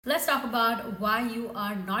Let's talk about why you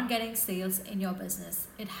are not getting sales in your business.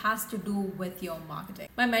 It has to do with your marketing.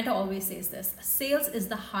 My mentor always says this: sales is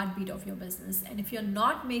the heartbeat of your business. And if you're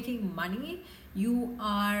not making money, you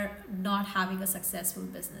are not having a successful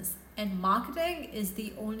business. And marketing is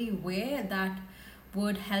the only way that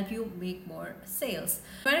would help you make more sales.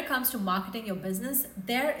 When it comes to marketing your business,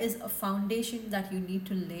 there is a foundation that you need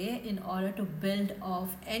to lay in order to build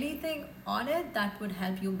off anything on it that would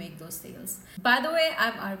help you make those sales. By the way,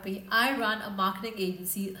 I'm RP. I run a marketing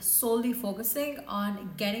agency solely focusing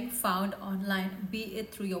on getting found online, be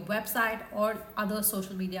it through your website or other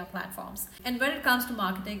social media platforms. And when it comes to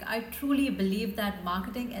marketing, I truly believe that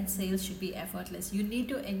marketing and sales should be effortless. You need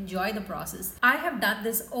to enjoy the process. I have done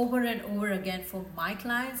this over and over again for my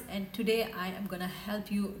clients, and today I am going to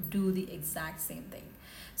help you do the exact same thing.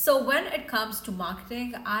 So when it comes to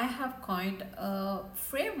marketing, I have coined a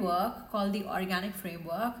framework called the Organic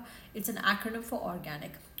Framework. It's an acronym for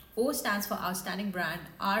organic. O stands for outstanding brand,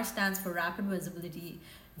 R stands for rapid visibility,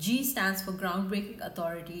 G stands for groundbreaking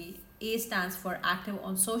authority, A stands for active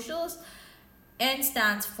on socials, N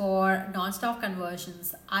stands for non-stop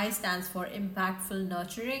conversions, I stands for impactful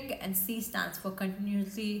nurturing, and C stands for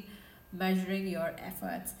continuously measuring your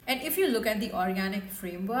efforts. And if you look at the organic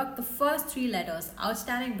framework, the first three letters,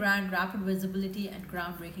 outstanding brand, rapid visibility, and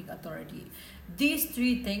groundbreaking authority, these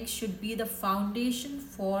three things should be the foundation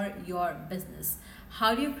for your business.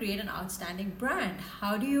 How do you create an outstanding brand?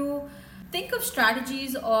 How do you think of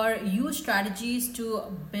strategies or use strategies to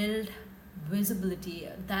build visibility,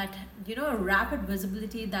 that rapid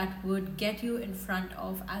visibility that would get you in front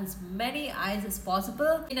of as many eyes as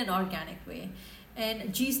possible in an organic way?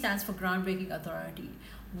 And G stands for groundbreaking authority.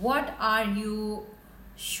 What are you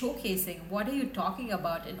showcasing? What are you talking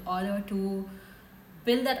about in order to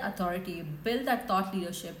build that authority, build that thought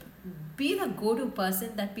leadership, be the go-to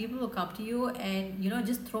person that people will come to you and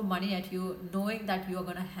just throw money at you, knowing that you are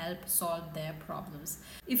going to help solve their problems.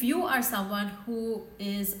 If you are someone who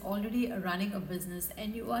is already running a business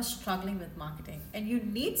and you are struggling with marketing and you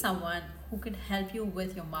need someone who can help you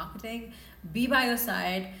with your marketing, be by your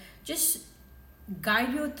side, just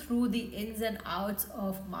guide you through the ins and outs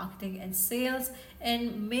of marketing and sales,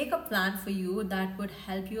 and make a plan for you that would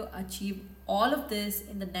help you achieve all of this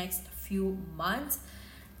in the next few months.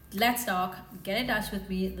 Let's talk. Get in touch with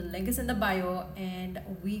me. The link is in the bio, and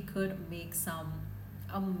we could make some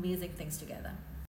amazing things together.